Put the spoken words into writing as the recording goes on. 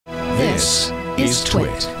This is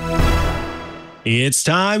TWiT. It's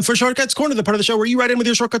time for Shortcuts Corner, the part of the show where you write in with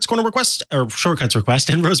your Shortcuts Corner request,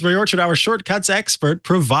 and Rosemary Orchard, our shortcuts expert,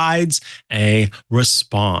 provides a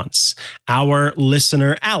response. Our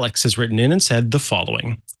listener, Alex, has written in and said the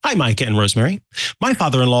following. Hi, Micah and Rosemary. My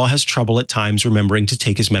father-in-law has trouble at times remembering to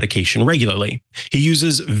take his medication regularly. He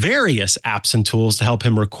uses various apps and tools to help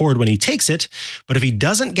him record when he takes it, but if he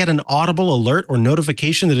doesn't get an audible alert or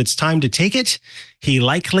notification that it's time to take it, he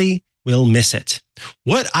likely will miss it.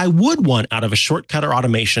 What I would want out of a shortcut or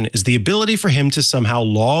automation is the ability for him to somehow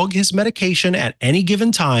log his medication at any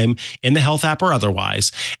given time in the health app or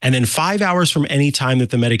otherwise, and then 5 hours from any time that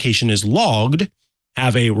the medication is logged,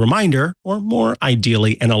 have a reminder, or more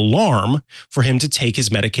ideally, an alarm for him to take his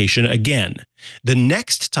medication again. The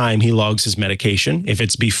next time he logs his medication, if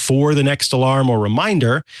it's before the next alarm or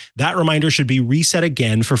reminder, that reminder should be reset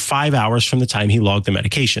again for 5 hours from the time he logged the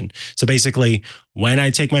medication. So basically, when I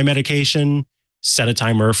take my medication, set a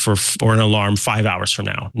timer or an alarm 5 hours from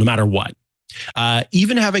now, no matter what.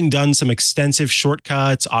 Even having done some extensive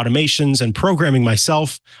shortcuts, automations, and programming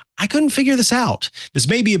myself, I couldn't figure this out. This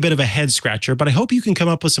may be a bit of a head scratcher, but I hope you can come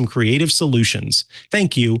up with some creative solutions.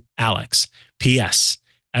 Thank you, Alex. P.S.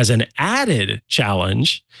 As an added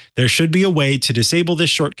challenge, there should be a way to disable this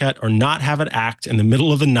shortcut or not have it act in the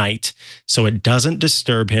middle of the night so it doesn't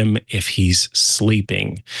disturb him if he's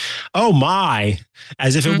sleeping. Oh my,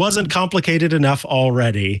 as if it wasn't complicated enough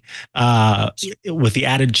already with the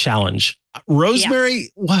added challenge. Rosemary,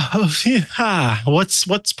 what's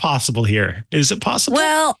possible here? Is it possible?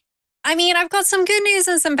 Well, I mean, I've got some good news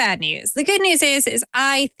and some bad news. The good news is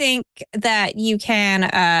I think that you can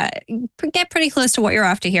get pretty close to what you're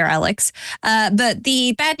after here, Alex. But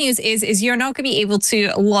the bad news is you're not going to be able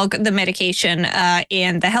to log the medication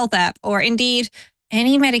in the health app, or indeed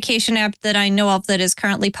any medication app that I know of that is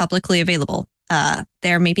currently publicly available.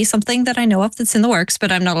 There may be something that I know of that's in the works,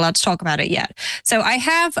 but I'm not allowed to talk about it yet. So I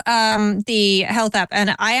have the health app,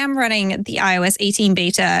 and I am running the iOS 18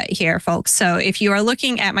 beta here, folks. So if you are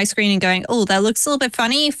looking at my screen and going, oh, that looks a little bit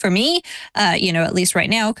funny for me, at least right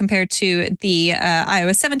now compared to the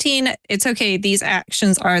iOS 17, it's okay. These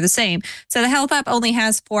actions are the same. So the health app only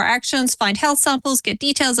has 4 actions: find health samples, get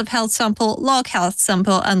details of health sample, log health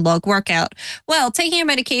sample, and log workout. Well, taking a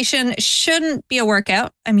medication shouldn't be a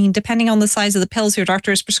workout. I mean, depending on the size of the pills your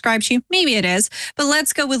doctor has prescribed you, maybe it is, but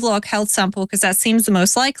let's go with log health sample because that seems the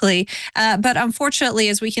most likely. But unfortunately,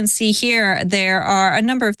 as we can see here, there are a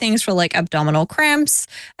number of things for like abdominal cramps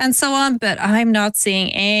and so on, but I'm not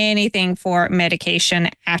seeing anything for medication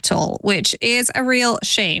at all, which is a real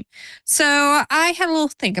shame. So I had a little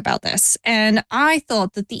think about this, and I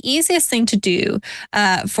thought that the easiest thing to do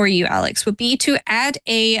for you, Alex, would be to add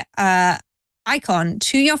a icon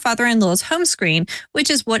to your father-in-law's home screen,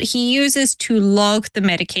 which is what he uses to log the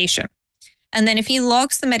medication. And then if he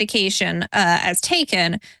logs the medication as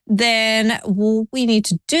taken, then what we need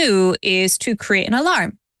to do is to create an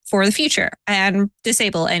alarm for the future and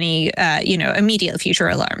disable any, immediate future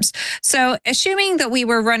alarms. So assuming that we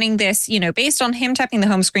were running this, based on him tapping the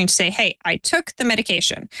home screen to say, hey, I took the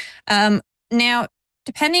medication. Now,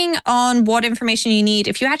 depending on what information you need,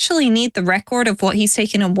 if you actually need the record of what he's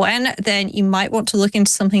taken and when, then you might want to look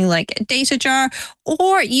into something like a data jar,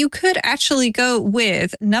 or you could actually go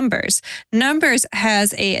with Numbers. Numbers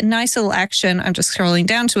has a nice little action, I'm just scrolling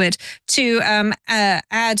down to it, to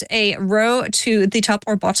add a row to the top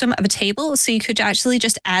or bottom of a table. So you could actually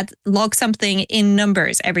just log something in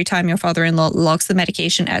Numbers every time your father-in-law logs the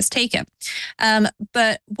medication as taken.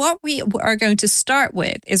 But what we are going to start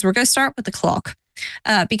with is we're going to start with the clock.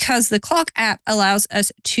 Because the clock app allows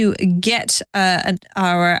us to get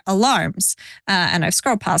our alarms. And I've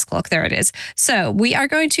scrolled past clock, there it is. So we are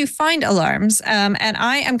going to find alarms, and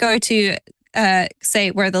I am going to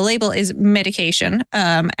say where the label is medication.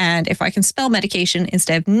 And if I can spell medication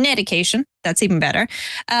instead of medication, that's even better.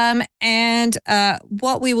 And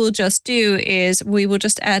what we will just do is we will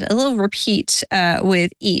just add a little repeat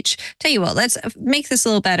with each. Tell you what, let's make this a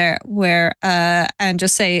little better and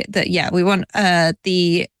just say that, we want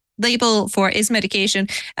the label for is medication,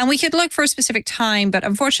 and we could look for a specific time, but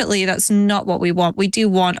unfortunately that's not what we want. We do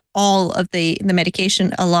want all of the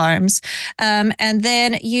medication alarms, and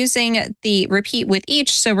then using the repeat with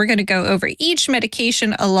each, so we're going to go over each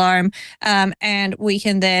medication alarm, and we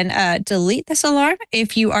can then delete this alarm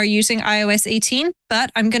if you are using iOS 18,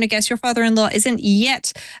 but I'm going to guess your father-in-law isn't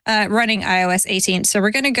yet running iOS 18, so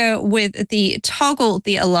we're going to go with the toggle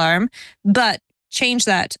the alarm, but change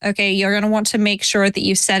that. Okay, you're going to want to make sure that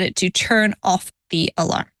you set it to turn off the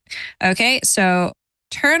alarm. Okay, so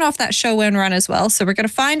turn off that show when run as well. So we're going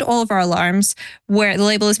to find all of our alarms where the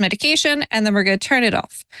label is medication, and then we're going to turn it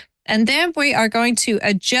off. And then we are going to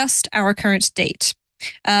adjust our current date.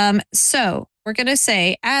 So we're going to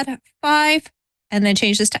say add 5 and then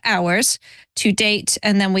change this to hours to date.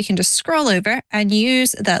 And then we can just scroll over and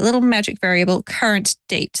use that little magic variable current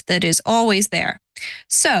date that is always there.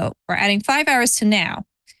 So we're adding 5 hours to now.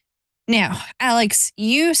 Now, Alex,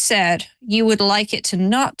 you said you would like it to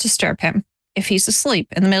not disturb him if he's asleep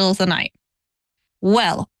in the middle of the night.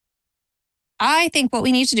 Well, I think what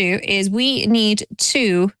we need to do is we need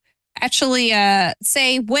to actually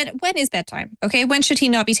say when is bedtime, okay? When should he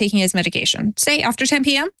not be taking his medication? Say after 10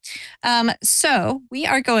 p.m. So we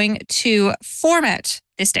are going to format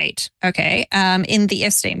this date, okay, in the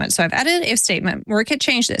if statement. So I've added an if statement. We're going to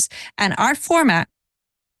change this. And our format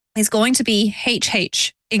is going to be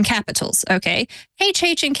HH in capitals, okay?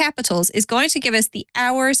 HH in capitals is going to give us the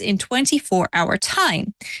hours in 24-hour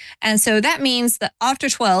time. And so that means that after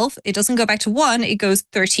 12, it doesn't go back to 1, it goes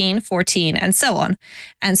 13, 14, and so on.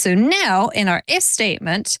 And so now in our if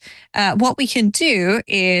statement, what we can do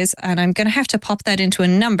is, and I'm going to have to pop that into a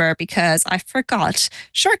number because I forgot.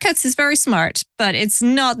 Shortcuts is very smart, but it's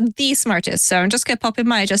not the smartest. So I'm just going to pop in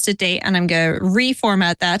my adjusted date and I'm going to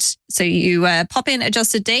reformat that. So you pop in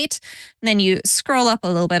adjusted date, and then you scroll up a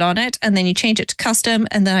little bit on it, and then you change it to custom,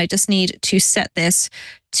 and then I just need to set this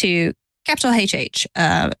to capital HH.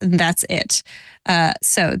 And that's it.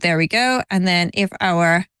 So there we go. And then if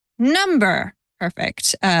our number,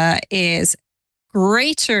 perfect, is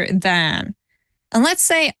greater than, and let's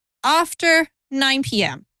say after 9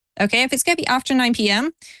 p.m. Okay, if it's going to be after 9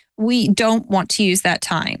 p.m., we don't want to use that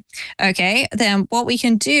time. Okay, then what we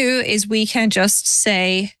can do is we can just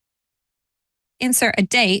say, insert a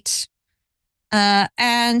date.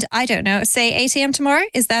 And I don't know, say 8 a.m. tomorrow.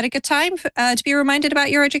 Is that a good time to be reminded about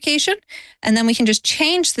your education? And then we can just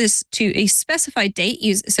change this to a specified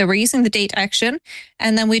date. So we're using the date action.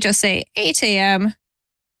 And then we just say 8 a.m.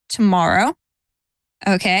 tomorrow.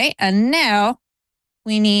 Okay. And now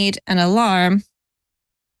we need an alarm.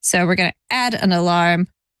 So we're going to add an alarm.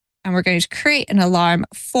 And we're going to create an alarm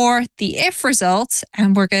for the if result.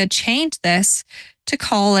 And we're going to change this to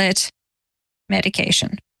call it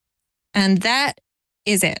medication. And that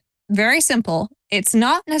is it. Very simple. It's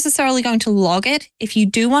not necessarily going to log it. If you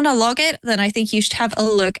do want to log it, then I think you should have a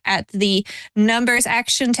look at the numbers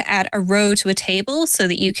action to add a row to a table so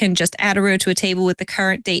that you can just add a row to a table with the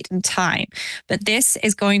current date and time. But this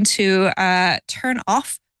is going to turn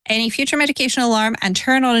off any future medication alarm and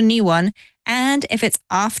turn on a new one. And if it's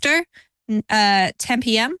after 10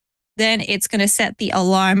 p.m., then it's going to set the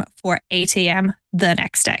alarm for 8 a.m. the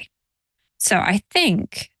next day. So I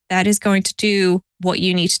think that is going to do what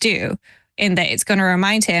you need to do, in that it's going to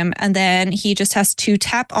remind him, and then he just has to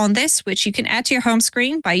tap on this, which you can add to your home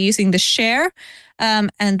screen by using the share.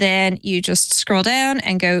 And then you just scroll down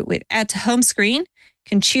and go with add to home screen. You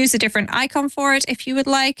can choose a different icon for it if you would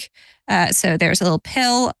like. So there's a little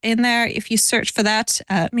pill in there. If you search for that,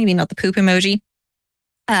 maybe not the poop emoji,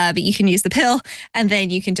 but you can use the pill, and then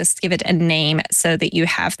you can just give it a name so that you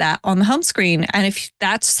have that on the home screen. And if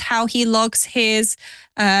that's how he logs his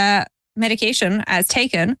medication as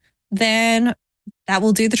taken, then that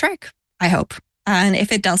will do the trick, I hope. And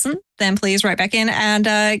if it doesn't, then please write back in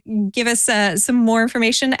and give us some more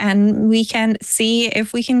information, and we can see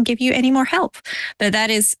if we can give you any more help. But that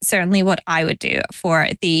is certainly what I would do for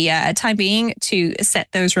the time being, to set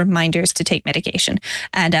those reminders to take medication.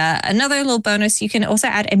 And another little bonus, you can also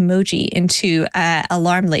add emoji into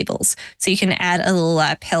alarm labels. So you can add a little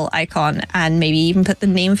pill icon and maybe even put the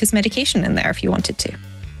name of his medication in there if you wanted to.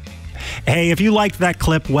 Hey, if you liked that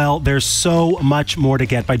clip, well, there's so much more to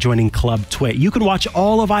get by joining Club TWiT. You can watch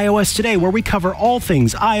all of iOS Today, where we cover all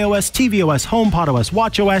things iOS, tvOS, HomePodOS,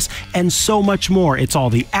 watchOS, and so much more. It's all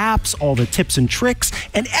the apps, all the tips and tricks,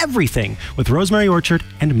 and everything with Rosemary Orchard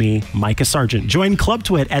and me, Micah Sargent. Join Club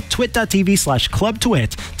TWiT at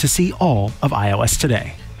twit.tv/clubtwit to see all of iOS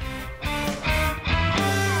Today.